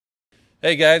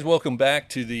Hey guys, welcome back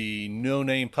to the No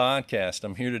Name Podcast.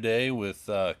 I'm here today with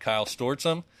Kyle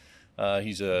Stortzum.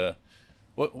 He's a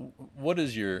what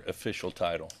is your official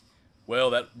title? Well,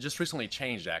 that just recently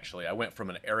changed, actually. I went from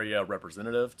an area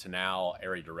representative to now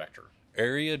area director.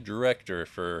 Area Director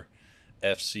for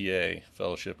FCA,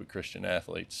 Fellowship of Christian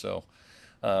Athletes. So,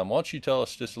 why don't you tell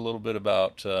us just a little bit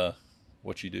about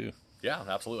what you do? Yeah,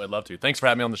 absolutely. I'd love to. Thanks for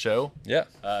having me on the show. Yeah.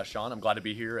 Sean, I'm glad to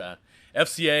be here.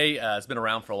 FCA has been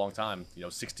around for a long time,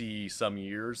 60-some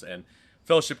years. And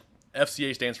Fellowship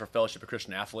FCA stands for Fellowship of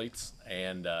Christian Athletes.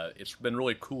 And it's been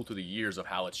really cool through the years of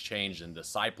how it's changed in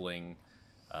discipling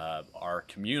our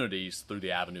communities through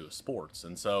the avenue of sports.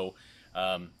 And so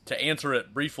to answer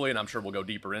it briefly, and I'm sure we'll go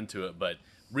deeper into it, but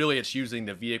really it's using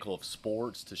the vehicle of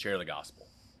sports to share the gospel.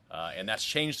 And that's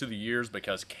changed through the years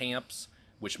because camps,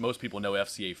 which most people know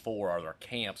FCA for, are their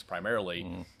camps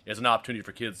primarily, is an opportunity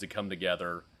for kids to come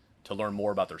together to learn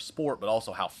more about their sport, but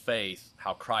also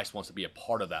how Christ wants to be a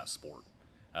part of that sport.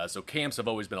 So camps have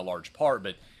always been a large part,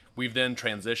 but we've then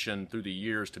transitioned through the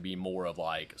years to be more of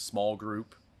like small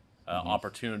group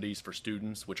opportunities for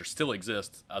students, which still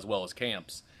exist as well as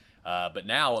camps. But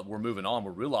now we're moving on.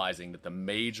 We're realizing that the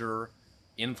major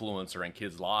influencer in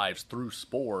kids' lives through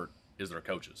sport is their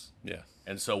coaches. Yeah.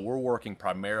 And so we're working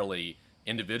primarily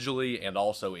individually and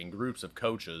also in groups of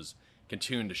coaches,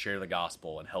 continuing to share the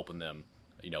gospel and helping them,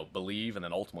 believe and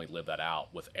then ultimately live that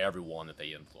out with everyone that they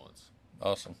influence.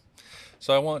 Awesome.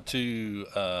 So I want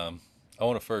to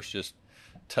first just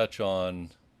touch on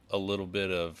a little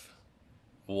bit of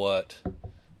what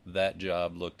that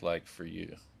job looked like for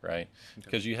you, right?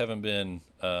 Because you haven't been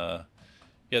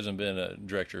he hasn't been a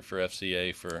director for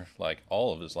FCA for like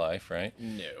all of his life, right?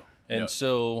 No. And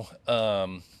so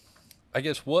I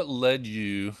guess what led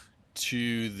you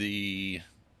to the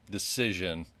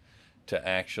decision to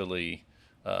actually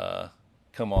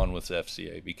come on with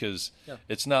FCA? Because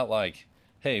it's not like,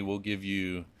 hey, we'll give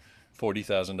you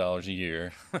 $40,000 a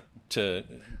year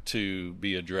to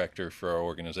be a director for our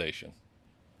organization.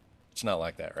 It's not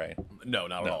like that, right? No,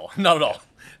 not at all. Not at all.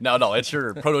 Not at all. It's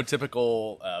your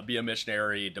prototypical be a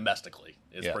missionary domestically.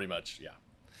 It's pretty much,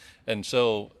 And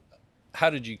so how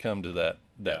did you come to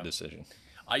that decision?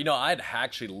 I'd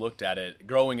actually looked at it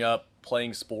growing up,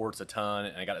 playing sports a ton,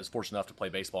 and I was fortunate enough to play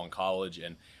baseball in college,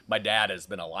 and my dad has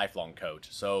been a lifelong coach.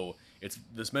 So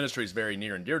this ministry is very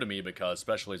near and dear to me because,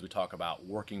 especially as we talk about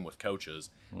working with coaches,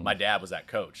 my dad was that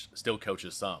coach, still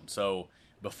coaches some. So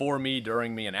before me,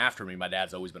 during me, and after me, my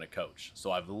dad's always been a coach.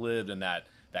 So I've lived in that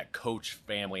coach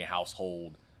family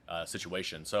household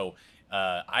situation. So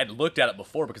I'd looked at it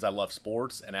before because I love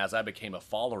sports, and as I became a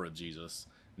follower of Jesus,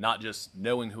 not just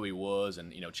knowing who he was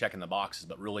and checking the boxes,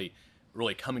 but really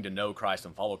coming to know Christ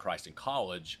and follow Christ in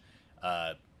college,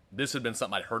 this had been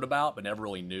something I'd heard about but never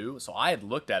really knew. So I had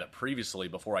looked at it previously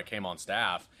before I came on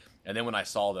staff, and then when I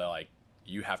saw that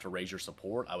you have to raise your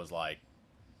support, I was like,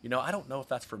 I don't know if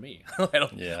that's for me. I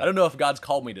don't know if God's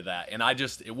called me to that, and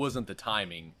it wasn't the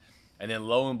timing. And then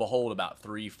lo and behold, about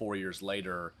 3-4 years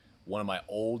later, one of my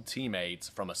old teammates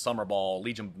from a summer ball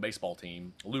Legion baseball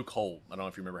team, Luke Holt, I don't know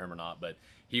if you remember him or not, but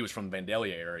he was from the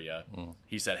Vandalia area.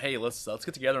 He said, hey, let's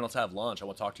get together and let's have lunch. I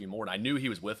want to talk to you more. And I knew he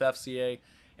was with FCA,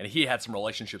 and he had some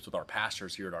relationships with our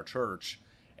pastors here at our church,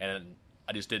 and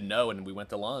I just didn't know. And we went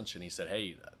to lunch, and he said,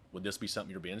 hey, would this be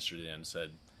something you'd be interested in?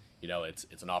 Said,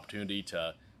 it's an opportunity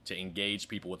to engage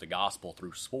people with the gospel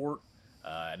through sport.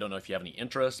 I don't know if you have any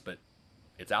interest, but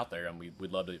it's out there, and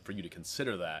we'd love for you to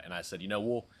consider that. And I said,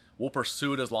 we'll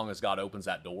pursue it as long as God opens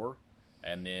that door.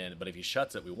 But if he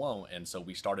shuts it, we won't. And so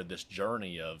we started this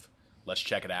journey of let's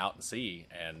check it out and see.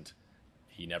 And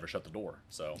he never shut the door.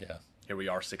 So here we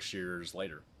are 6 years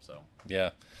later.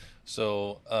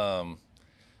 So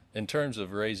in terms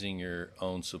of raising your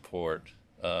own support,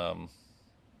 what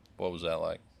was that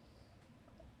like?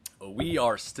 We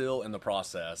are still in the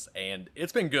process, and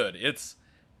it's been good. It's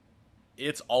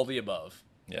all the above.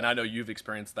 Yeah. And I know you've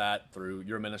experienced that through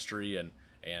your ministry,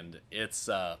 and it's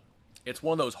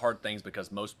one of those hard things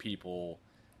because most people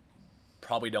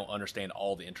probably don't understand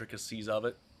all the intricacies of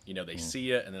it. They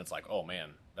see it, and then it's like, oh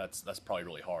man, that's probably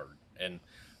really hard. And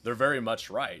they're very much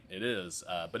right. It is.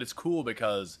 But it's cool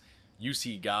because you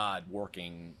see God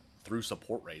working through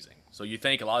support raising. So you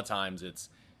think a lot of times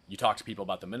you talk to people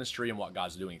about the ministry and what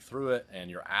God's doing through it,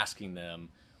 and you're asking them,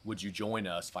 would you join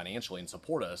us financially and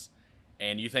support us?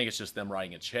 And you think it's just them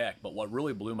writing a check. But what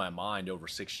really blew my mind over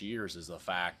 6 years is the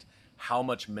fact how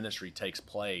much ministry takes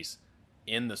place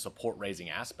in the support raising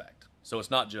aspect. So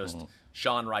it's not just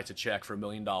Sean writes a check for $1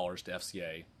 million to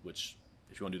FCA, which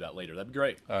if you want to do that later, that'd be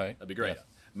great. All right. That'd be great. Yeah.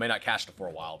 May not cash it for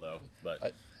a while though,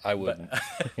 but I wouldn't.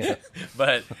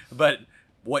 But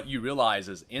what you realize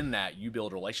is in that you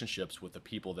build relationships with the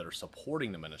people that are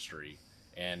supporting the ministry.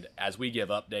 And as we give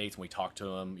updates and we talk to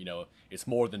them, it's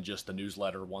more than just the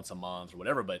newsletter once a month or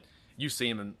whatever, but you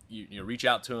see them and you reach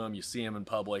out to them, you see them in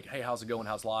public. Hey, how's it going?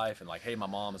 How's life? And like, hey, my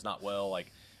mom is not well.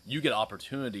 Like, you get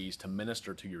opportunities to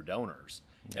minister to your donors.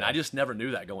 Yeah. And I just never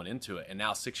knew that going into it. And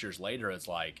now 6 years later, it's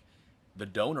like the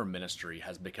donor ministry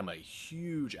has become a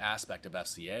huge aspect of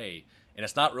FCA. And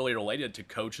it's not really related to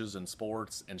coaches and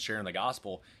sports and sharing the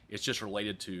gospel. It's just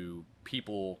related to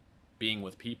people being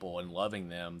with people and loving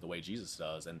them the way Jesus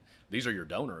does. And these are your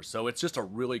donors. So it's just a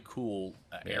really cool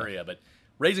area. But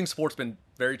raising sport's been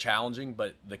very challenging,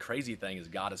 but the crazy thing is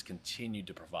God has continued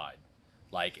to provide.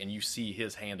 And you see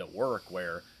his hand at work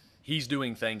where he's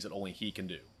doing things that only he can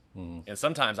do. Mm-hmm. And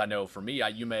sometimes I know for me,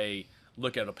 you may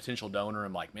look at a potential donor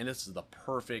and like, man,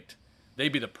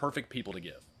 they'd be the perfect people to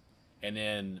give. And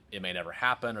then it may never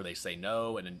happen, or they say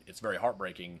no, and it's very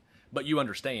heartbreaking, but you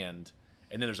understand.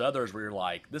 And then there's others where you're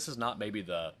like, this is not maybe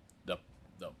the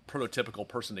prototypical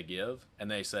person to give.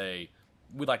 And they say,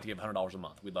 we'd like to give $100 a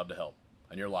month. We'd love to help.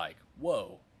 And you're like,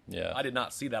 whoa, yeah, I did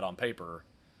not see that on paper.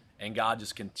 And God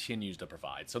just continues to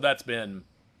provide. So that's been,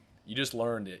 you just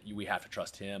learned that we have to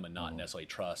trust him and not necessarily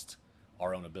trust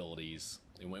our own abilities.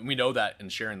 And we know that in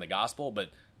sharing the gospel,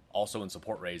 but also in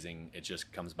support raising, it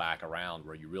just comes back around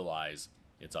where you realize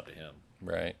it's up to him.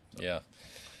 Right. So. Yeah.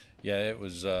 Yeah. It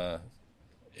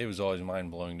was always mind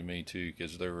blowing to me too,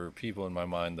 because there were people in my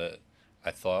mind that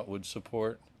I thought would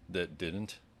support that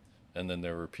didn't. And then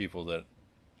there were people that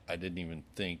I didn't even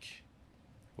think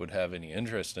would have any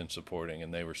interest in supporting,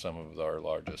 and they were some of our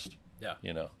largest. Yeah.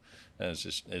 And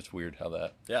it's weird how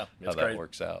that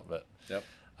works out. But yep.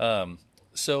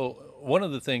 So one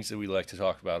of the things that we like to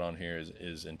talk about on here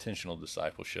is intentional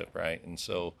discipleship, right? And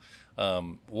so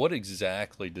what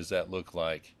exactly does that look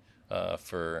like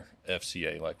for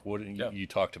FCA? Like what you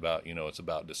talked about, it's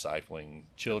about discipling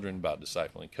children, about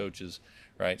discipling coaches,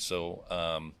 right? So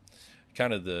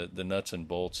kind of the nuts and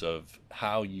bolts of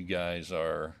how you guys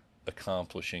are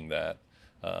accomplishing that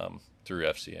through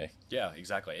FCA. Yeah,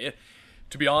 exactly.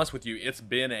 To be honest with you, it's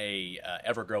been a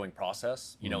ever-growing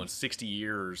process. In 60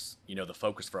 years, the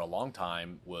focus for a long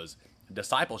time was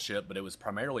discipleship, but it was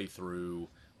primarily through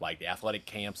like the athletic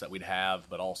camps that we'd have,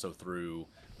 but also through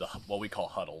what we call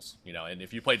huddles. And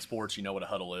if you played sports, you know what a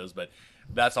huddle is, but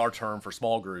that's our term for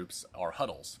small groups, are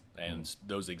huddles. And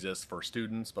those exist for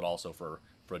students, but also for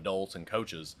adults and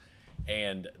coaches.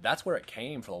 And that's where it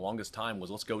came for the longest time, was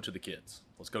let's go to the kids.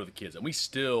 Let's go to the kids. And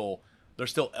there's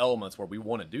still elements where we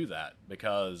want to do that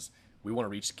because we want to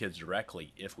reach the kids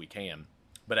directly if we can.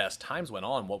 But as times went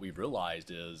on, what we've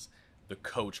realized is the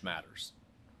coach matters.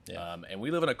 Yeah. And we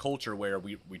live in a culture where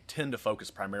we tend to focus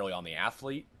primarily on the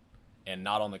athlete and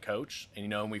not on the coach.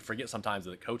 And, and we forget sometimes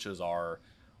that the coaches are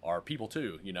people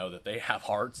too, that they have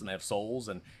hearts and they have souls,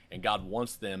 and God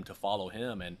wants them to follow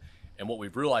him. And what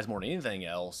we've realized more than anything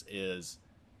else is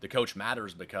the coach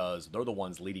matters because they're the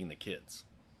ones leading the kids.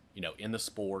 In the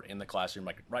sport, in the classroom.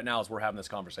 Like right now, as we're having this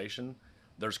conversation,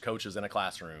 there's coaches in a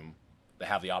classroom that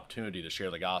have the opportunity to share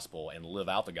the gospel and live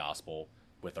out the gospel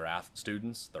with their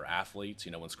students, their athletes.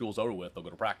 When school's over with, they'll go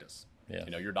to practice.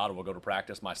 Yeah. Your daughter will go to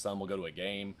practice. My son will go to a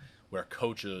game where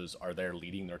coaches are there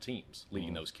leading their teams,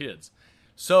 leading those kids.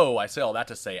 So I say all that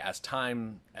to say, as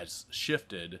time has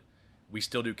shifted, we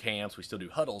still do camps, we still do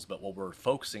huddles, but what we're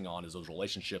focusing on is those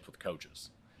relationships with coaches.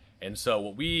 And so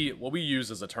what we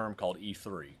use is a term called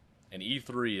E3. And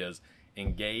E3 is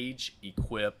engage,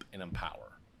 equip, and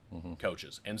empower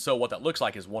coaches. And so what that looks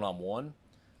like is one-on-one.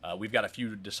 We've got a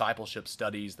few discipleship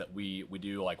studies that we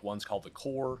do, like one's called the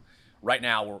Core. Right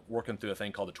now we're working through a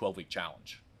thing called the 12-week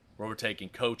challenge, where we're taking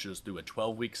coaches through a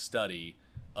 12-week study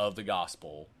of the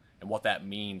gospel and what that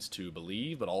means to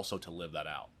believe, but also to live that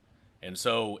out. And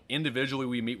so individually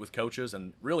we meet with coaches,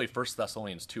 and really 1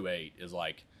 Thessalonians 2:8 is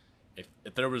like,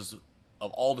 if there was,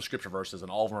 of all the scripture verses, and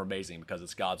all of them are amazing because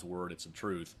it's God's word, it's the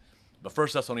truth, but 1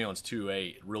 Thessalonians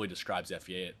 2:8 really describes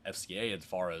FCA as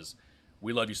far as,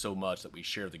 we love you so much that we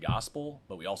share the gospel,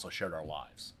 but we also shared our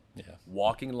lives. Yeah.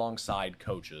 Walking alongside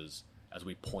coaches as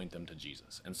we point them to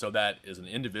Jesus. And so that is an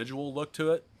individual look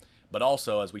to it, but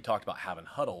also, as we talked about having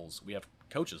huddles, we have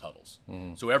coaches huddles.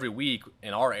 So every week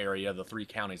in our area, the 3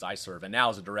 counties I serve, and now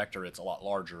as a director it's a lot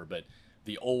larger, but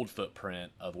the old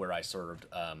footprint of where I served,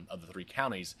 of the 3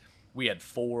 counties, we had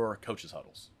 4 coaches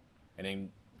huddles, and then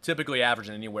typically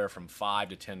averaging anywhere from 5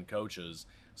 to 10 coaches.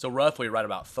 So roughly right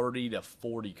about 30 to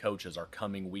 40 coaches are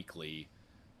coming weekly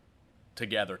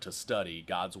together to study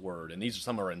God's word. And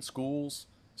some are in schools,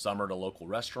 some are at a local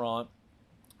restaurant,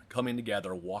 coming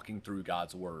together, walking through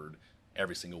God's word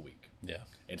every single week. Yeah.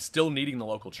 And still needing the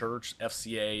local church.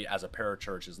 FCA as a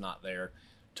parachurch is not there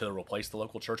to replace the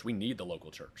local church. We need the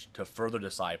local church to further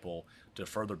disciple, to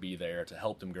further be there, to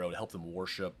help them grow, to help them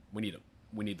worship. We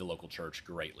need the local church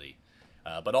greatly.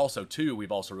 But also, too,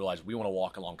 we've also realized we want to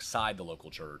walk alongside the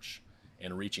local church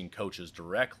and reaching coaches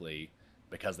directly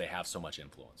because they have so much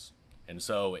influence. And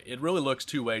so it really looks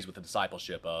two ways with the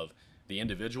discipleship of the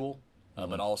individual,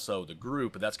 but also the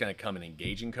group. But that's going to come in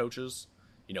engaging coaches,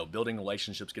 building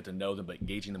relationships, get to know them, but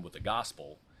engaging them with the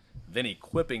gospel. Then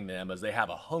equipping them as they have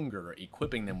a hunger,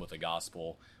 equipping them with the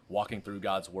gospel, walking through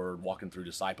God's word, walking through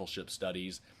discipleship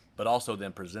studies, but also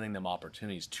then presenting them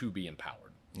opportunities to be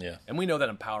empowered. Yeah. And we know that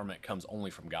empowerment comes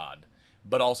only from God.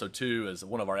 But also, too, as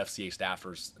one of our FCA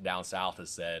staffers down south has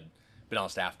said, been on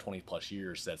staff 20 plus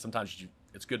years, said sometimes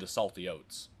it's good to salt the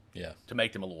oats. Yeah. To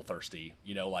make them a little thirsty,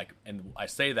 and I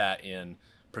say that in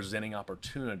presenting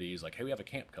opportunities like, hey, we have a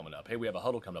camp coming up. Hey, we have a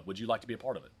huddle coming up. Would you like to be a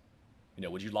part of it?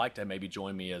 Would you like to maybe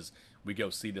join me as we go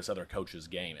see this other coach's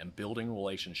game, and building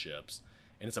relationships?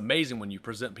 And it's amazing when you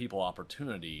present people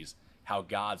opportunities, how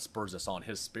God spurs us on.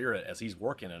 His Spirit, as he's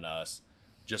working in us,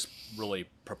 just really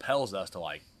propels us to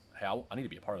like, hey, I need to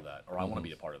be a part of that, or I want to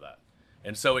be a part of that.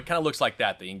 And so it kind of looks like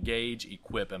that. The engage,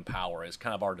 equip, empower is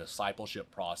kind of our discipleship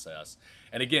process.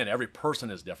 And again, every person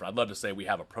is different. I'd love to say we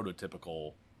have a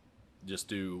prototypical, just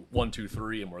do 1, 2,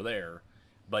 3, and we're there.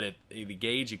 But it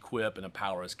engage, equip, and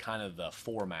empower is kind of the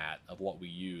format of what we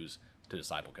use to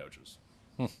disciple coaches.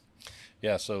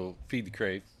 Yeah, so Feed the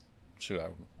Crate, that's who I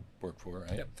work for,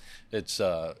 right? Yep. It's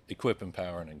equip,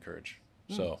 empower, and encourage.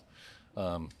 So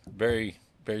very,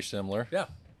 very similar. Yeah.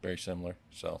 Very similar.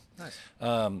 So Nice.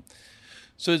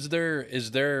 So is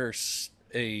there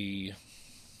a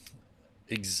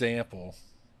example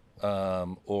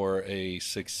or a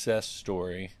success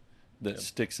story that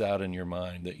sticks out in your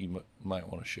mind that you might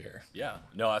want to share? Yeah,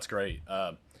 no, that's great.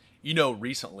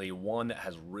 Recently, one that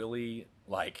has really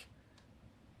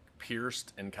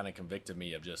pierced and kind of convicted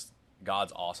me of just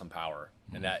God's awesome power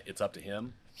and that it's up to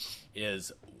him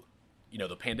is,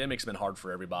 the pandemic's been hard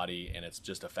for everybody, and it's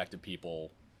just affected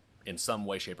people in some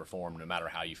way, shape, or form, no matter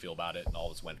how you feel about it, and all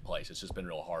this went in place. It's just been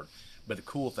real hard. But the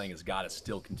cool thing is God has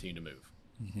still continued to move.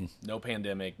 Mm-hmm. No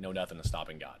pandemic, no nothing is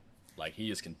stopping God.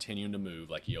 He is continuing to move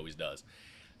like he always does.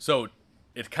 So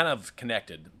it's kind of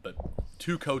connected, but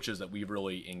two coaches that we've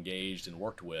really engaged and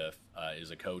worked with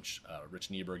is a coach, Rich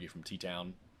Nieberge from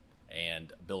T-Town,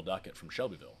 and Bill Duckett from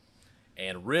Shelbyville.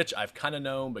 And Rich, I've kind of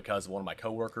known because one of my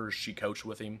coworkers, she coached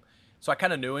with him. So I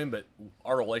kind of knew him, but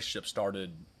our relationship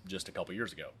started just a couple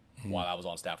years ago while I was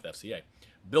on staff with FCA.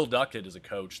 Bill Duckett is a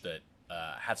coach that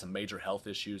had some major health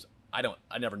issues. I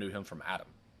never knew him from Adam.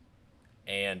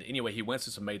 And anyway, he went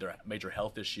through some major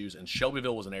health issues, and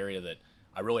Shelbyville was an area that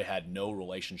I really had no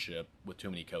relationship with too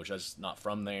many coaches. I was not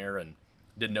from there and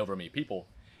didn't know very many people.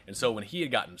 And so when he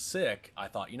had gotten sick, I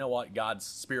thought, you know what, God's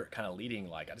Spirit kind of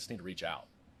leading, I just need to reach out.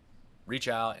 Reach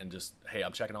out and just, hey,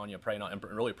 I'm checking on you, praying on, and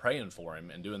really praying for him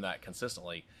and doing that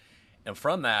consistently. And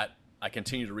from that, I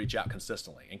continued to reach out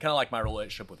consistently. And kind of like my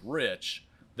relationship with Rich,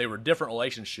 they were different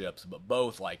relationships, but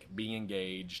both being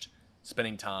engaged,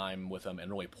 spending time with him, and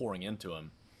really pouring into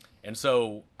him. And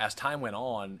so as time went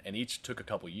on, and each took a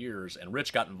couple years, and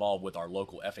Rich got involved with our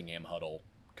local Effingham huddle,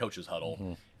 coaches huddle.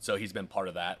 Mm-hmm. So he's been part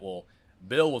of that. Well,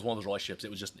 Bill was one of those relationships.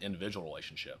 It was just an individual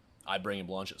relationship. I'd bring him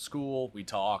lunch at school. We'd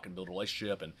talk and build a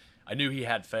relationship. And I knew he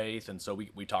had faith. And so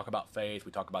we talk about faith.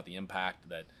 We talk about the impact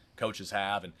that coaches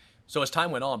have. And so as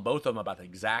time went on, both of them about the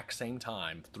exact same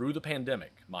time through the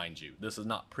pandemic, mind you. This is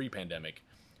not pre-pandemic,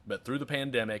 but through the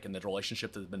pandemic and the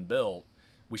relationship that's been built,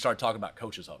 we started talking about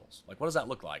coaches huddles. What does that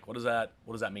look like? What does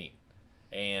that mean?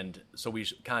 And so we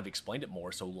kind of explained it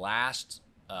more. So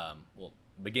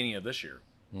beginning of this year,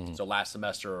 so last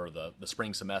semester or the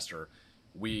spring semester,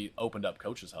 we opened up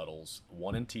coaches huddles,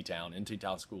 one in T-Town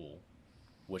School,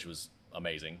 which was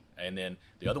amazing, and then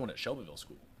the other one at Shelbyville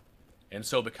School. And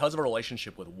so because of a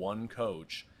relationship with one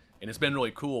coach, and it's been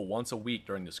really cool, once a week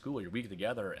during the school year, we get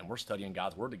together and we're studying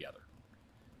God's Word together.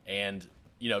 And,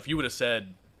 if you would have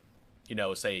said,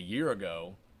 say a year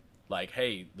ago,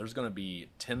 hey, there's going to be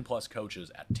 10 plus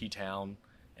coaches at T-Town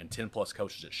and 10 plus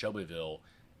coaches at Shelbyville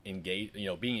engaged,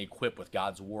 being equipped with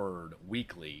God's Word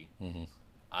weekly,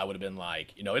 I would have been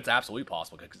it's absolutely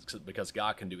possible because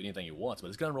God can do anything he wants, but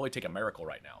it's going to really take a miracle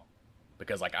right now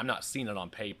because I'm not seeing it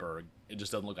on paper. It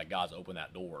just doesn't look like God's opened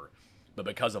that door. But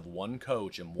because of one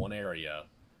coach in one area,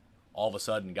 all of a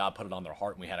sudden God put it on their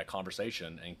heart and we had a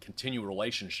conversation and continue a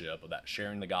relationship of that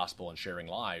sharing the gospel and sharing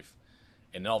life.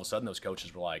 And then all of a sudden those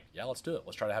coaches were like, yeah, let's do it.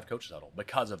 Let's try to have coaches huddle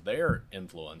because of their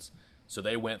influence. So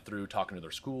they went through talking to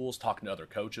their schools, talking to other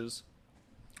coaches.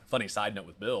 Funny side note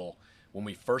with Bill, when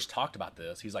we first talked about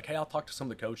this, he's like, hey, I'll talk to some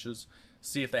of the coaches,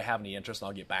 see if they have any interest, and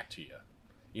I'll get back to you.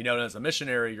 You know, and as a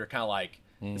missionary, you're kind of like,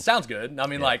 it sounds good. I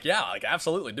mean,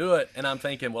 absolutely do it. And I'm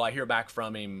thinking, will I hear back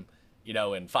from him, you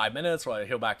know, in 5 minutes? Will I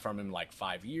hear back from him in like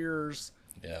 5 years?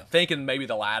 Yeah. Thinking maybe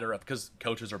the latter, because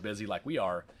coaches are busy like we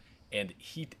are. And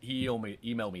he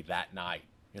emailed me that night.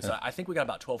 And so I think we got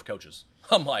about 12 coaches.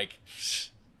 I'm like,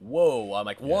 whoa. I'm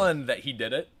like, one, that he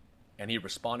did it, and he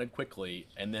responded quickly.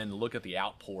 And then look at the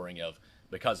outpouring of,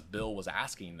 because Bill was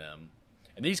asking them.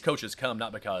 And these coaches come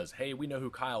not because, hey, we know who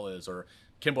Kyle is, or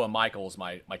Kimball and Michael's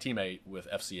my teammate with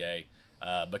FCA,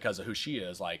 because of who she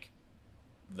is. Like,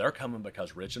 they're coming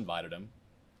because Rich invited them,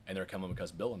 and they're coming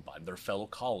because Bill invited them. They're fellow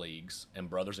colleagues and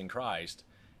brothers in Christ.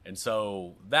 And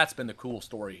so that's been the cool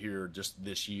story here just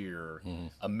this year,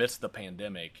 amidst the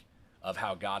pandemic, of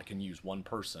how God can use one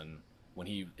person when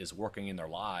he is working in their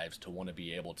lives to want to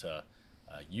be able to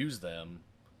use them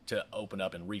to open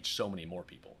up and reach so many more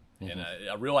people. And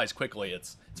I realized quickly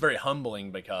it's very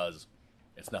humbling, because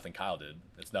it's nothing Kyle did.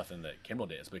 It's nothing that Kimball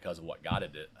did. It's because of what God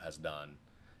has done.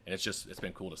 And it's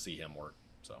been cool to see him work.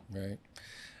 So right.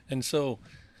 And so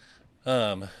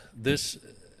this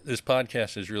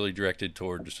podcast is really directed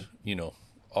towards, you know,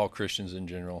 all Christians in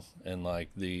general, and like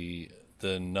the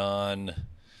non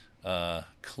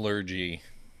clergy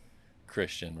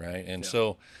Christian, right? And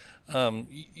so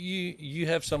you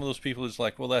have some of those people that's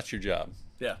like, well, that's your job.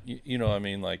 Yeah. You know, I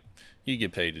mean, like, you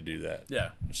get paid to do that. Yeah.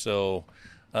 So,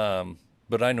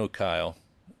 but I know Kyle,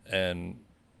 and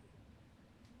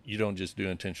you don't just do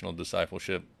intentional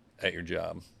discipleship at your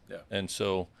job. Yeah. And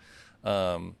so,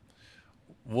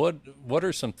 what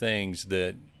are some things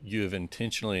that you have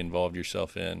intentionally involved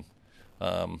yourself in,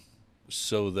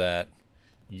 so that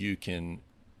you can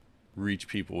reach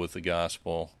people with the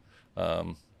gospel,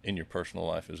 in your personal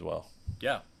life as well?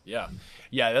 Yeah.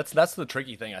 That's the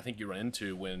tricky thing I think you run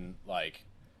into when, like,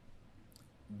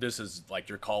 this is like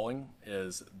your calling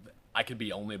is, I could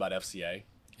be only about FCA.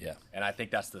 Yeah. And I think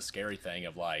that's the scary thing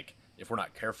of, like, if we're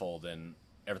not careful, then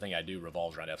everything I do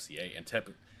revolves around FCA. And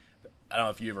I don't know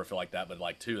if you ever feel like that, but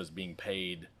like, too, is being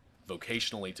paid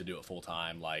vocationally to do it full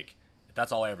time. Like, if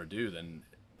that's all I ever do, then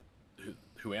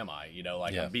who am I? You know,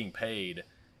 like, I'm being paid.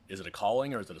 Is it a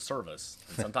calling or is it a service?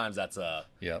 And sometimes that's a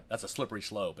slippery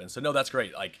slope. And so, no, that's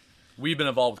great. Like, we've been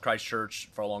involved with Christ Church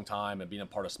for a long time, and being a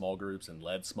part of small groups and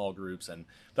led small groups. And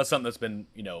that's something that's been,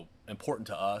 you know, important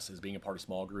to us, is being a part of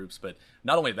small groups. But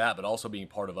not only that, but also being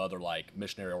part of other, like,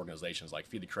 missionary organizations. Like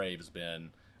Feed the Crave has been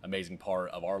an amazing part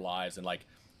of our lives. And, like,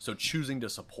 so choosing to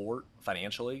support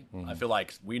financially, I feel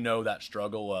like we know that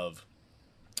struggle of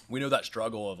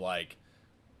like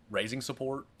raising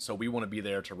support. So we want to be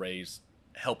there to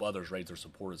help others raise their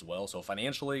support as well. So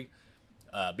financially,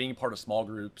 being part of small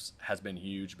groups has been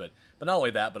huge, but not only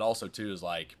that, but also too is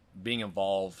like being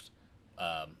involved,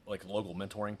 like a local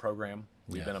mentoring program.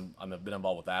 I've been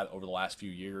involved with that over the last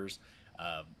few years.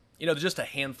 You know, just a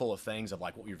handful of things of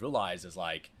like what we've realized is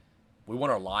like, we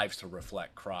want our lives to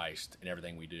reflect Christ in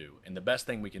everything we do. And the best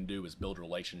thing we can do is build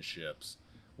relationships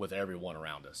with everyone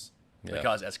around us. Yeah.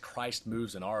 Because as Christ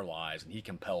moves in our lives and he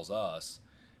compels us,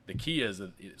 the key is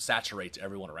that it saturates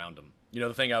everyone around him. You know,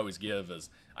 the thing I always give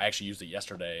is, I actually used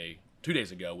it 2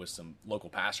 days ago with some local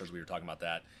pastors. We were talking about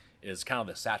that, is kind of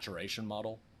the saturation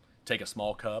model. Take a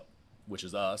small cup, which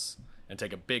is us, and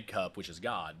take a big cup, which is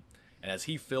God. And as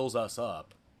he fills us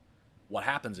up, what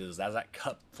happens is, as that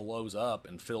cup flows up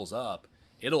and fills up,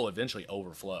 it'll eventually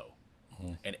overflow.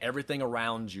 And everything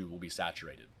around you will be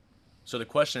saturated. So the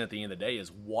question at the end of the day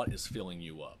is, what is filling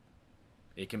you up?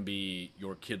 It can be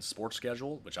your kid's sports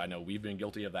schedule, which I know we've been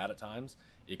guilty of that at times.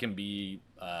 It can be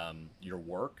your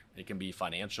work. It can be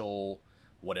financial,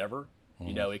 whatever.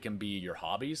 You know, it can be your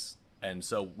hobbies. And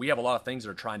so we have a lot of things that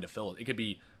are trying to fill it. It could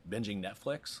be binging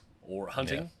Netflix or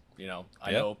hunting. You know,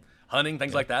 I know hunting,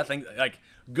 things like that. Things like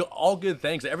all good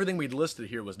things. Everything we listed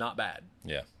here was not bad.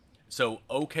 Yeah. So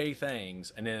okay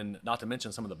things, and then not to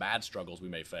mention some of the bad struggles we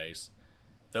may face.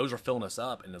 Those are filling us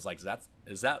up, and it's like,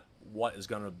 is that what is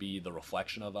going to be the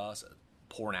reflection of us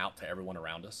pouring out to everyone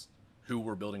around us, who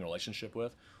we're building a relationship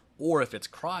with? Or if it's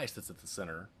Christ that's at the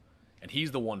center, and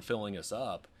he's the one filling us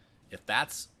up, if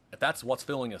that's what's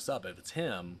filling us up, if it's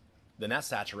him, then that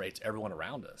saturates everyone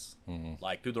around us,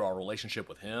 like through our relationship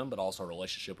with him, but also our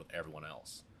relationship with everyone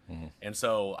else. And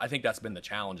so I think that's been the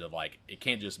challenge of, like, it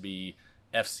can't just be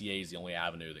FCA is the only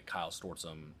avenue that Kyle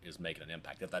Stortzum is making an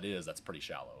impact. If that is, that's pretty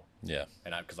shallow. Yeah.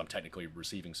 And because I'm technically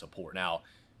receiving support. Now,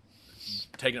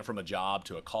 taking it from a job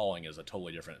to a calling is a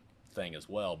totally different thing as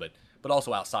well. But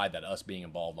also outside that, us being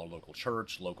involved in our local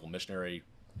church, local missionary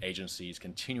agencies,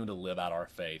 continuing to live out our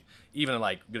faith. Even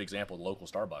like, good example, local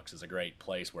Starbucks is a great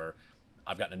place where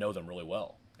I've gotten to know them really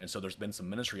well. And so there's been some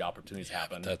ministry opportunities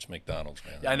happen. That's McDonald's,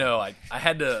 man. I know.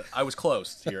 I was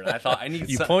close here, and I thought I need.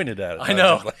 You pointed at it. I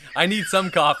know. I need some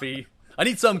coffee.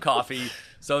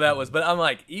 So that was. But I'm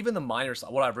like, even the minor stuff.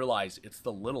 What I've realized, it's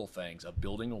the little things of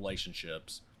building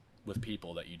relationships with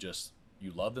people that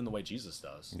you love them the way Jesus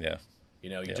does. Yeah.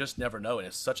 You just never know, and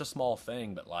it's such a small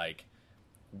thing, but like,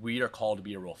 we are called to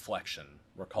be a reflection.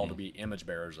 We're called to be image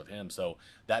bearers of Him. So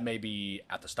that may be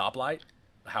at the stoplight,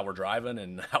 how we're driving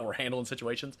and how we're handling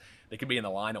situations. They could be in the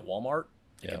line at Walmart.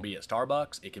 It could be at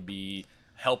Starbucks. It could be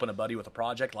helping a buddy with a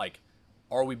project. Like,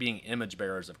 are we being image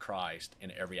bearers of Christ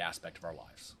in every aspect of our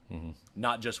lives? Mm-hmm.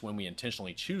 Not just when we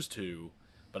intentionally choose to,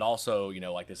 but also,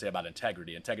 like they say about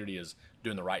integrity. Integrity is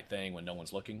doing the right thing when no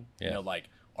one's looking. Yeah. Like,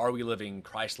 are we living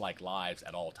Christ-like lives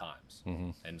at all times?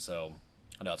 Mm-hmm. And so,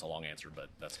 I know it's a long answer, but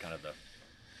that's kind of the...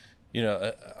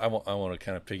 I want to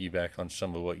kind of piggyback on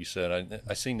some of what you said.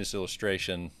 I seen this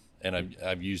illustration, and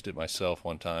I've used it myself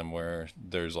one time, where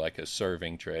there's like a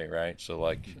serving tray, right? So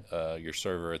like your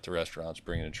server at the restaurant's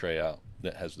bringing a tray out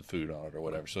that has the food on it or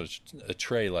whatever. So it's a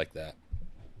tray like that.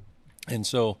 And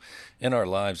so in our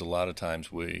lives, a lot of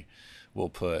times we will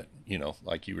put,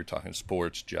 like you were talking,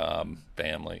 sports, job,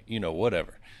 family,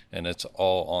 whatever, and it's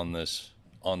all on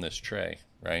this tray,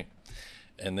 right?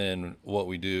 And then what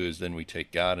we do is then we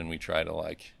take God and we try to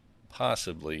like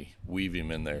possibly weave Him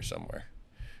in there somewhere,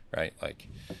 right? Like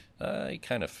he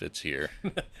kind of fits here.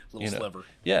 Little sliver.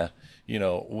 Yeah.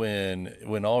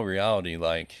 When all reality,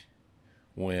 like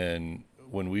when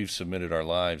we've submitted our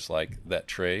lives, like that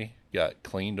tray got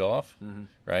cleaned off,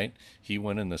 right? He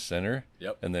went in the center,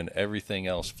 and then everything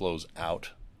else flows out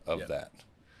of that.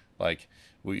 Like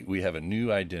we have a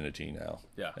new identity now,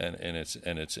 and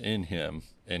it's in Him,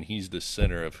 and He's the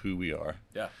center of who we are,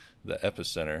 the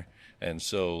epicenter. And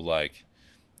so, like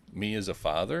me as a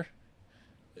father,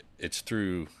 it's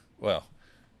through. Well,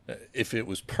 if it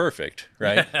was perfect,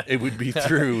 right, it would be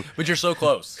through. But you're so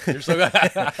close.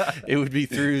 It would be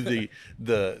through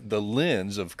the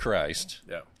lens of Christ,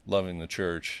 loving the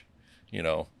church.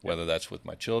 Whether that's with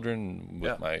my children,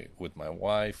 with my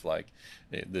wife, like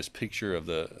this picture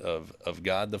of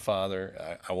God the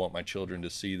Father. I want my children to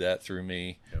see that through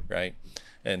me, right?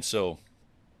 And so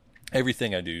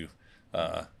everything I do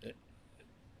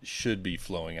should be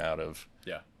flowing out of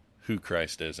who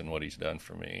Christ is and what He's done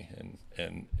for me,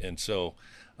 and so,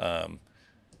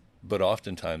 but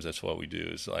oftentimes that's what we do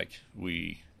is like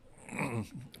we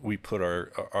put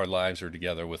our lives are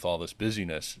together with all this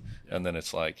busyness, and then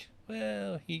it's like,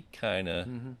 well, he kind of,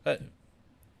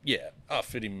 I'll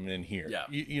fit him in here. Yeah.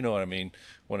 You know what I mean?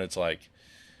 When it's like,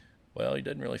 well, he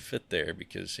doesn't really fit there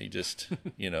because he just,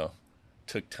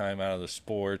 took time out of the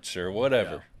sports or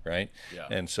whatever, right? Yeah.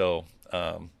 And so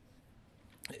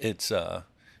it's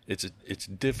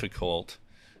difficult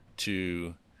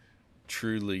to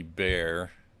truly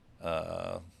bear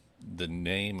the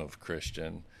name of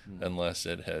Christian unless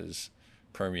it has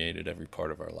permeated every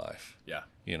part of our life. Yeah.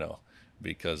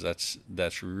 Because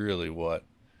that's really what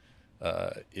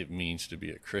it means to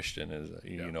be a Christian, is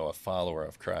a follower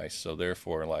of Christ. So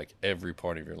therefore, like, every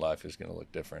part of your life is going to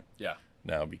look different. Yeah.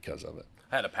 Now because of it.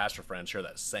 I had a pastor friend share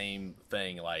that same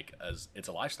thing, like, as it's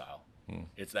a lifestyle.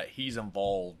 It's that he's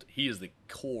involved. He is the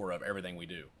core of everything we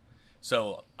do.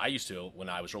 So I used to, when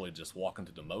I was really just walking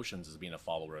through the motions as being a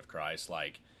follower of Christ,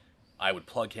 like, I would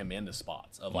plug him into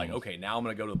spots of like, okay, now I'm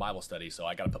going to go to the Bible study, so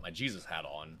I got to put my Jesus hat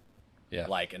on. Yeah.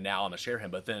 Like, and now I'm going to share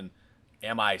Him. But then,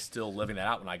 am I still living that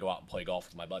out when I go out and play golf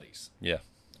with my buddies? Yeah.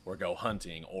 Or go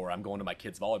hunting, or I'm going to my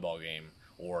kid's volleyball game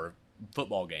or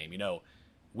football game.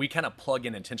 We kind of plug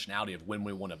in intentionality of when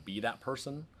we want to be that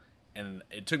person. And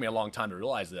it took me a long time to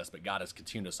realize this, but God has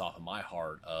continued to soften my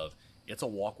heart of it's a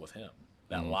walk with Him,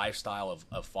 that lifestyle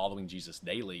of following Jesus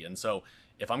daily. And so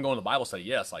if I'm going to Bible study,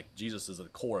 yes, like Jesus is the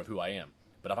core of who I am.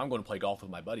 But if I'm going to play golf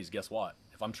with my buddies, guess what?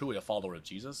 If I'm truly a follower of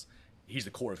Jesus, He's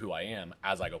the core of who I am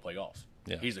as I go play golf.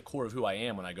 Yeah. He's the core of who I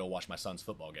am when I go watch my son's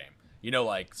football game.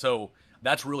 So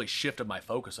that's really shifted my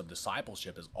focus of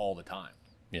discipleship is all the time.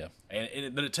 Yeah.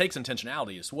 But it takes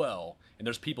intentionality as well. And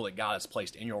there's people that God has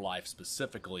placed in your life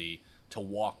specifically to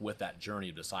walk with that journey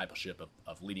of discipleship,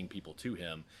 of leading people to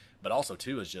Him. But also,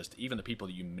 too, is just even the people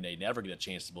that you may never get a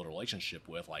chance to build a relationship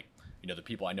with, like, the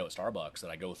people I know at Starbucks that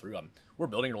I go through. We're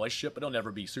building a relationship, but it'll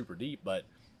never be super deep. But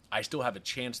I still have a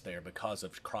chance there because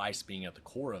of Christ being at the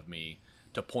core of me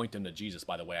to point them to Jesus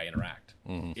by the way I interact.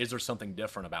 Is there something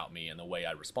different about me in the way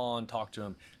I respond, talk to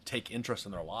Him, take interest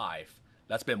in their life?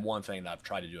 That's been one thing that I've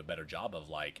tried to do a better job of.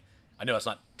 Like, I know it's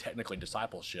not technically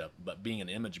discipleship, but being an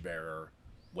image bearer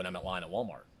when I'm at line at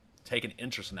Walmart, take an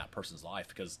interest in that person's life.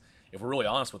 Because if we're really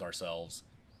honest with ourselves,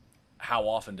 how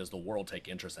often does the world take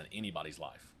interest in anybody's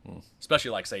life?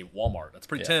 Especially like, say, Walmart. That's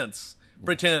pretty tense.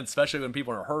 Pretty tense, especially when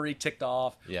people are in a hurry, ticked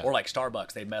off. Yeah. Or like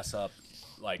Starbucks, they mess up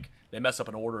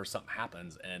an order or something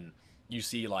happens, and you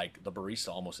see like the barista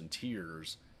almost in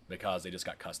tears because they just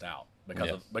got cussed out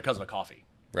because of a coffee.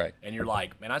 Right. And you're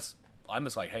like, man, I'm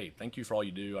just like, hey, thank you for all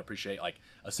you do. I appreciate like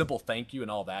a simple thank you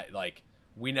and all that. Like,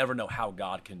 we never know how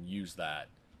God can use that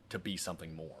to be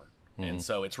something more. And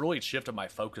so it's really shifted my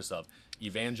focus of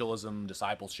evangelism,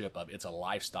 discipleship, of it's a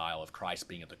lifestyle of Christ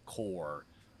being at the core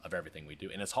of everything we do.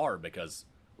 And it's hard because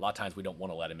a lot of times we don't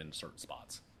want to let him in certain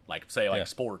spots. Like, say, like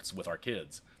sports with our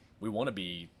kids. We want to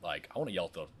be like, I want to yell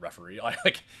at the referee.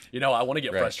 Like, I want to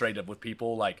get frustrated with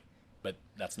people, like, but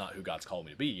that's not who God's called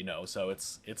me to be, So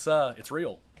it's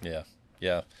real. Yeah.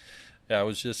 Yeah. Yeah. I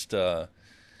was just, I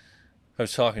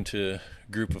was talking to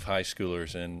a group of high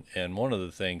schoolers, and one of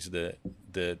the things that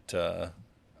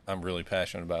I'm really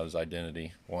passionate about is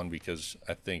identity. One, because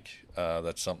I think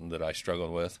that's something that I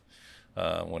struggled with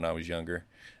when I was younger.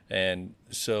 And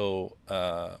so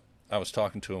I was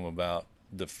talking to them about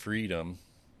the freedom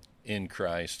in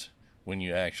Christ when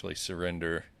you actually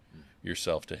surrender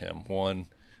yourself to him. One,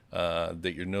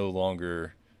 that you're no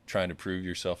longer trying to prove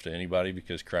yourself to anybody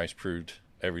because Christ proved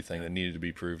everything that needed to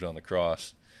be proved on the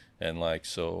cross. And like,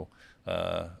 so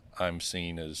I'm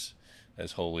seen as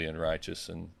holy and righteous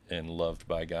and loved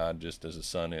by God, just as a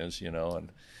son is,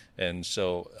 and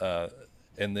so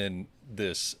and then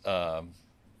this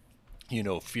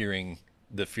fearing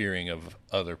of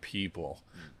other people.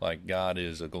 Like, God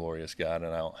is a glorious God,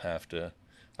 and I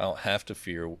don't have to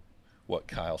fear what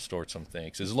Kyle Stortzum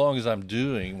thinks, as long as I'm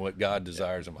doing what God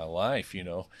desires in my life.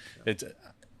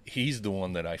 He's the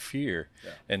one that I fear.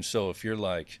 And so if you're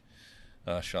like,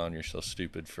 Sean, you're so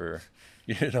stupid for,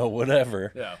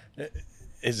 whatever. Yeah.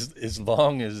 As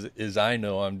long as I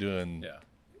know I'm doing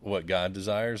what God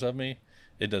desires of me,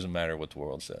 it doesn't matter what the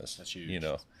world says. That's huge.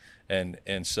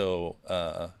 And so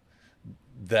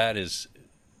that is,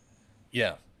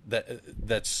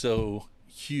 that's so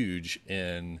huge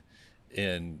in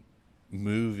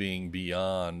moving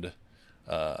beyond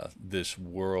this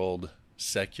world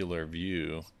secular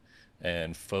view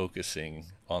and focusing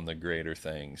on the greater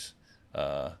things.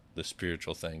 The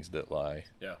spiritual things that lie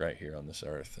right here on this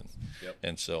earth.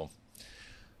 And so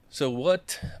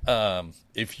what,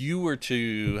 if you were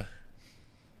to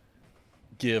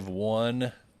give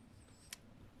one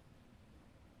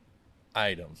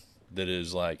item that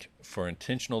is like for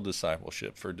intentional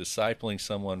discipleship, for discipling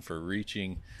someone, for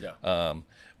reaching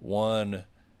one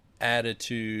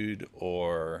attitude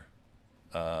or,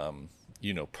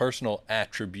 personal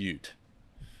attribute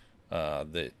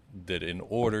that in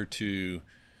order to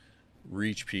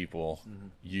reach people,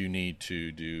 you need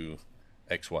to do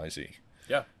X, Y, Z.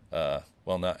 Yeah.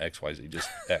 Well, not X, Y, Z, just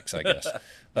X, I guess.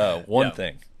 One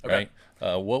thing, right?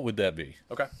 What would that be?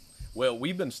 Okay. Well,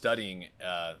 we've been studying,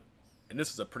 and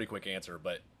this is a pretty quick answer,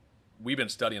 but we've been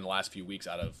studying the last few weeks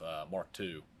out of Mark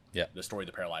 2, the story of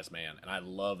the paralyzed man. And I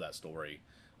love that story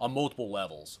on multiple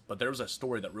levels. But there was a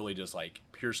story that really just like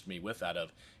pierced me with that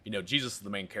of, Jesus is the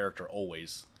main character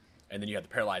always. And then you have the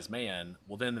paralyzed man.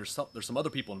 Well, then there's some other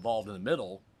people involved in the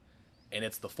middle, and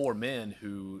it's the four men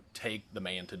who take the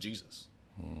man to Jesus.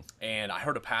 And I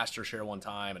heard a pastor share one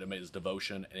time, and it made his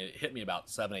devotion, and it hit me about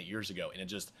 7-8 years ago,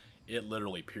 and it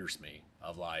literally pierced me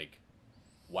of like,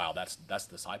 wow, that's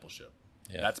discipleship.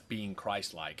 Yeah. That's being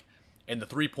Christ-like. And the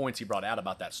 3 points he brought out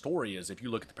about that story is, if you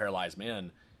look at the paralyzed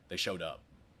men, they showed up.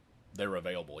 They were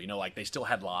available. Like they still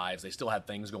had lives. They still had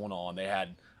things going on. They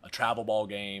had a travel ball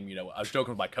game. I was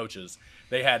joking with my coaches.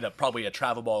 They had probably a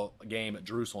travel ball game at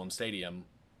Jerusalem Stadium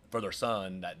for their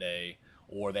son that day,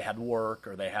 or they had work,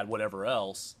 or they had whatever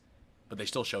else, but they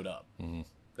still showed up. Mm-hmm.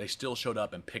 They still showed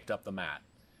up and picked up the mat.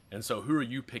 And so who are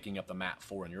you picking up the mat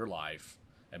for in your life?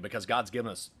 And because God's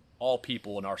given us all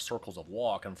people in our circles of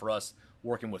walk, and for us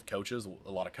working with coaches,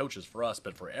 a lot of coaches for us,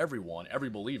 but for everyone, every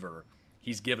believer,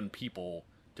 he's given people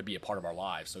to be a part of our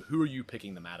lives. So who are you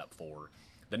picking the mat up for?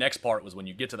 The next part was when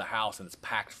you get to the house and it's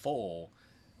packed full,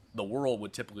 the world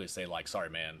would typically say like, sorry,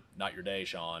 man, not your day,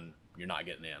 Sean. You're not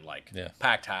getting in. Like,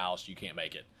 packed house, you can't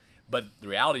make it. But the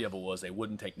reality of it was they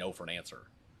wouldn't take no for an answer,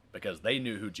 because they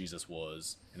knew who Jesus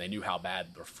was, and they knew how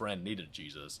bad their friend needed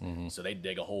Jesus. Mm-hmm. So they'd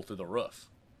dig a hole through the roof.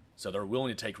 So they're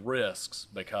willing to take risks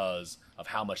because of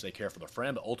how much they care for their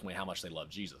friend, but ultimately how much they love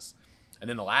Jesus. And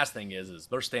then the last thing is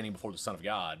they're standing before the Son of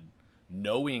God,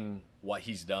 knowing what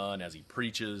he's done as he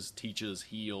preaches, teaches,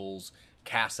 heals,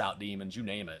 casts out demons, you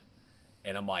name it.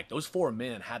 And I'm like, those four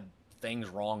men had things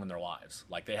wrong in their lives.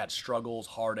 Like they had struggles,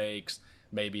 heartaches,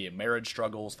 maybe marriage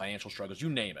struggles, financial struggles, you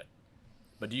name it.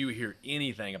 But do you hear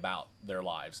anything about their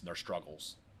lives and their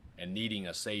struggles and needing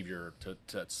a savior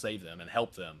to save them and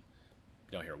help them,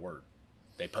 you don't hear a word.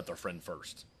 They put their friend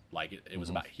first. Like it was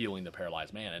about healing the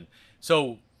paralyzed man. And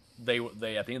so they at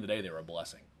the end of the day, they were a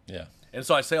blessing. Yeah. And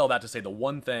so I say all that to say the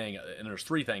one thing, and there's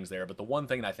three things there, but the one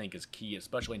thing that I think is key,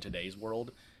 especially in today's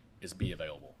world, is be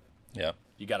available. Yeah.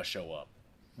 You got to show up,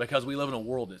 because we live in a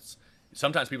world that's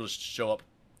sometimes people just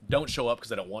don't show up because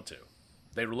they don't want to.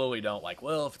 They literally don't, like,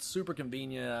 well, if it's super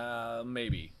convenient,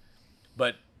 maybe,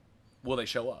 but will they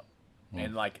show up?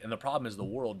 And the problem is the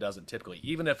world doesn't typically,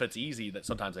 even if it's easy, that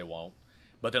sometimes they won't.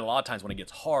 But then a lot of times when it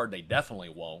gets hard, they definitely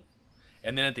won't.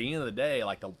 And then at the end of the day,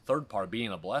 like the third part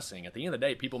being a blessing, at the end of the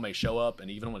day, people may show up, and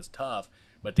even when it's tough,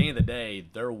 but at the end of the day,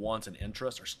 their wants and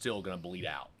interests are still going to bleed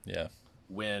out. Yeah.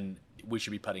 When we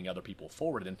should be putting other people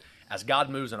forward. And as God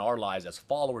moves in our lives as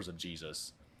followers of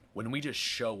Jesus, when we just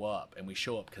show up and we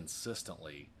show up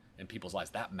consistently in people's lives,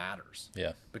 that matters.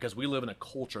 Yeah. Because we live in a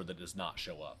culture that does not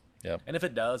show up. Yeah. And if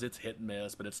it does, it's hit and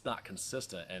miss, but it's not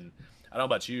consistent. And I don't know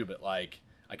about you, but like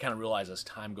I kind of realize as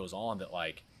time goes on that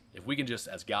like if we can just,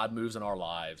 as God moves in our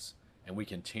lives and we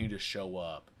continue to show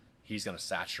up, he's going to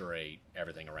saturate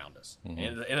everything around us. And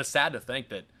it's sad to think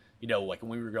that, you know, like when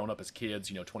we were growing up as kids,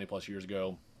 you know, 20 plus years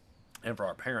ago, and for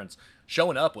our parents,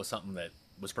 showing up was something that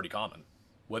was pretty common.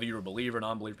 Whether you were a believer or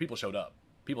non-believer, people showed up.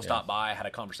 People stopped by, had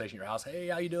a conversation at your house. Hey,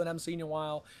 how you doing? I haven't seen you in a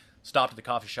while. Stopped at the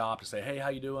coffee shop to say, hey, how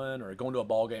you doing? Or going to a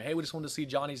ball game. Hey, we just wanted to see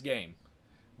Johnny's game.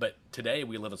 But today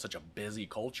we live in such a busy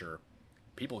culture,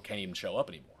 people can't even show up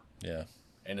anymore. Yeah.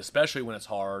 And especially when it's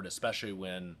hard, especially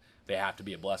when they have to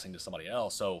be a blessing to somebody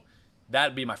else. So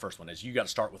that'd be my first one, is you got to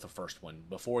start with the first one.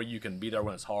 Before you can be there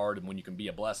when it's hard and when you can be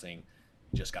a blessing,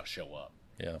 you just got to show up.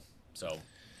 Yeah. So,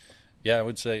 yeah, I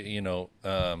would say, you know,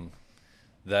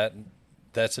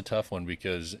 that's a tough one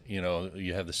because, you know,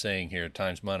 you have the saying here,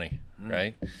 time's money,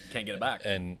 right? Can't get it back.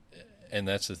 And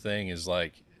that's the thing is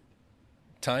like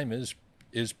time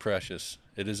is precious.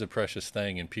 It is a precious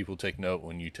thing, and people take note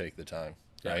when you take the time,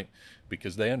 right?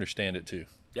 Because they understand it too.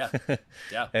 Yeah.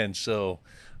 Yeah. And so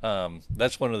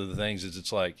that's one of the things is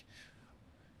it's like,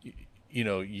 you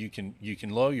know, you can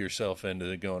lull yourself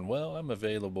into going, well, I'm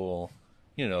available,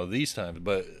 you know, these times,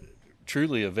 but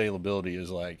truly availability is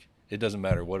like, it doesn't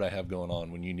matter what I have going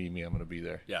on. When you need me, I'm going to be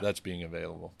there. Yeah. That's being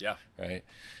available. Yeah. Right.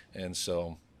 And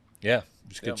so, yeah,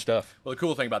 just good stuff. Well, the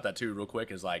cool thing about that too, real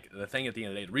quick, is like the thing at the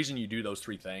end of the day, the reason you do those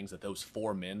three things, that those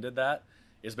four men did that,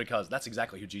 is because that's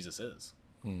exactly who Jesus is.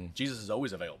 Jesus is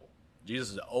always available.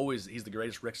 Jesus is always, he's the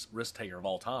greatest risk taker of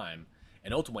all time.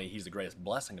 And ultimately, he's the greatest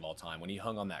blessing of all time. When he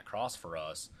hung on that cross for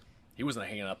us, he wasn't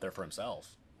hanging up there for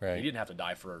himself. Right. He didn't have to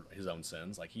die for his own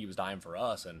sins. Like, he was dying for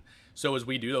us. And so as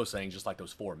we do those things, just like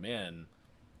those four men,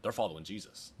 they're following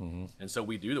Jesus. And so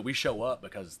we do that. We show up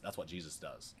because that's what Jesus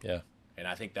does. Yeah. And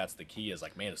I think that's the key, is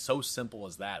like, man, it's so simple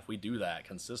as that. If we do that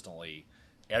consistently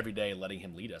every day, letting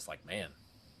him lead us, like, man,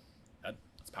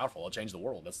 that's powerful. It'll change the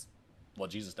world. That's what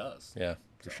Jesus does. Yeah,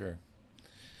 for sure.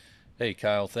 Hey,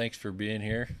 Kyle, thanks for being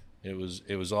here. It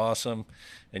was awesome.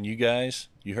 And you guys,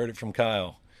 you heard it from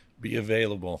Kyle. Be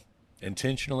available.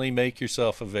 Intentionally make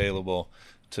yourself available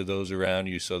to those around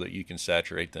you so that you can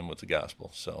saturate them with the gospel.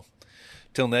 So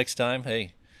till next time,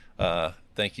 hey,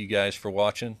 thank you guys for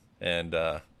watching, and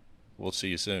we'll see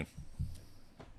you soon.